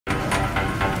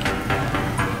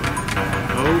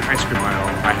ice cream aisle.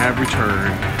 I have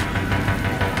returned.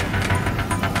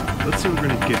 Let's see what we're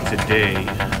gonna get today.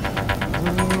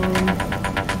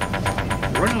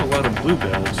 We're running a lot of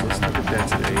bluebells, so let's look at that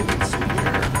today. Let's see here.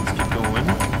 Let's keep going.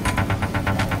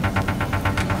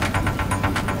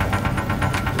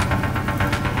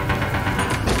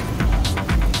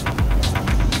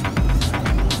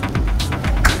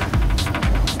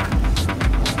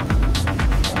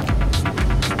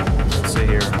 Let's see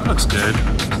here. That looks good.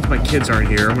 Since my kids aren't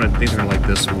here, I think they're gonna like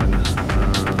this one.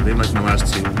 They liked my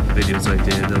last two videos I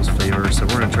did, those flavors, so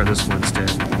we're gonna try this one instead.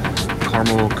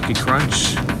 Caramel Cookie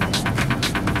Crunch.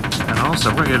 And also,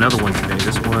 we're gonna get another one today.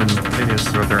 This one, maybe this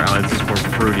is what their alley. This is more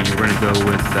fruity. We're gonna go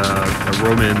with a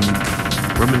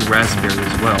Roman Raspberry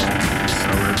as well. So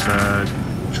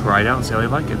let's try it out and see how they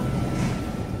like it.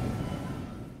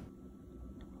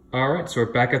 Alright, so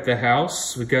we're back at the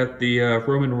house. We got the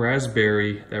Roman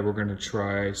Raspberry that we're gonna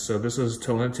try. So this is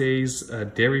Talenti's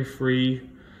dairy-free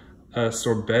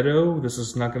sorbetto. This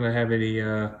is not gonna have any,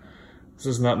 this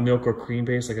is not milk or cream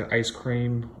based like an ice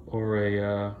cream or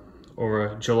a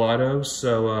gelato.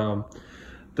 So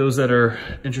those that are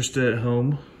interested at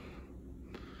home,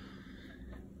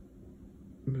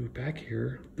 move back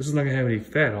here. This is not gonna have any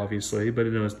fat obviously, but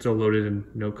you know, it's still loaded in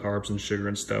no carbs and sugar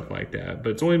and stuff like that.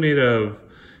 But it's only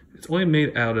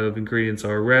made out of ingredients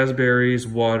are raspberries,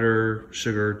 water,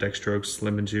 sugar, dextrose,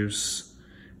 lemon juice,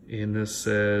 and this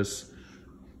says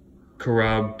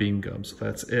carob bean gum, so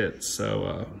that's it.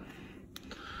 So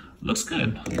looks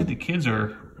good. I think the kids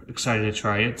are excited to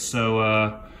try it,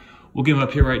 so we'll give them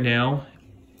up here right now.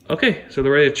 Okay, so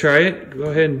they're ready to try it. Go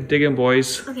ahead and dig in,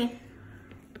 boys. Okay.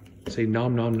 Say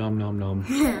nom nom nom nom nom.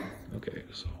 Okay,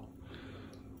 so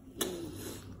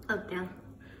up, down.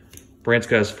 Brant's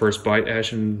got his first bite.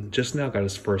 Ashton just now got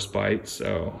his first bite,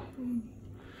 so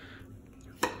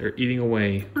they're eating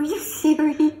away. Are you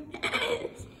serious?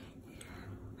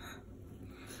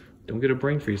 Don't get a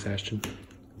brain freeze, Ashton.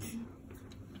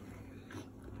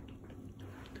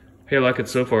 Hey, I like it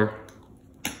so far.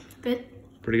 Good.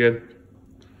 Pretty good.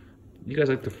 You guys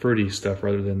like the fruity stuff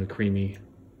rather than the creamy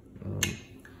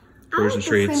frozen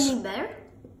treats. I like the creamy better.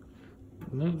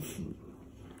 No.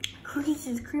 Cookies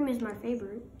and cream is my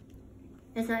favorite.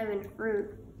 It's not even fruit.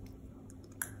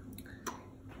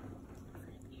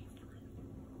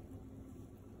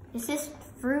 Is this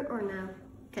fruit or no?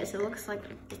 Because it looks like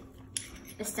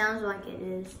it sounds like it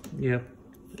is. Yep,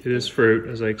 it is fruit,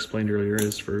 as I explained earlier. It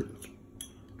is fruit.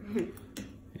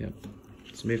 Yep,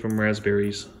 it's made from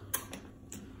raspberries.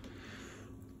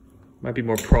 Might be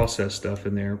more processed stuff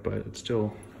in there, but it's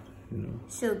still, you know,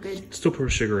 so good. It's still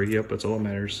pretty sugary. Yep, that's all that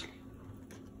matters.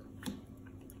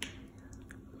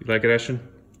 You like it, Ashton?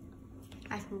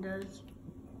 Ashton does.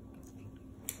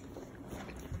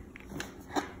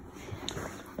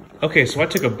 Okay, so I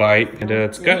took a bite, and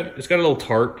it's got a little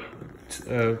tart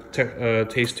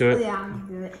taste to it. Yeah, I'm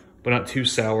good. But not too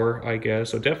sour, I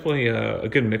guess. So definitely a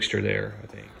good mixture there, I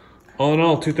think. All in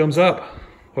all, 2 thumbs up.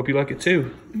 Hope you like it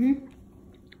too.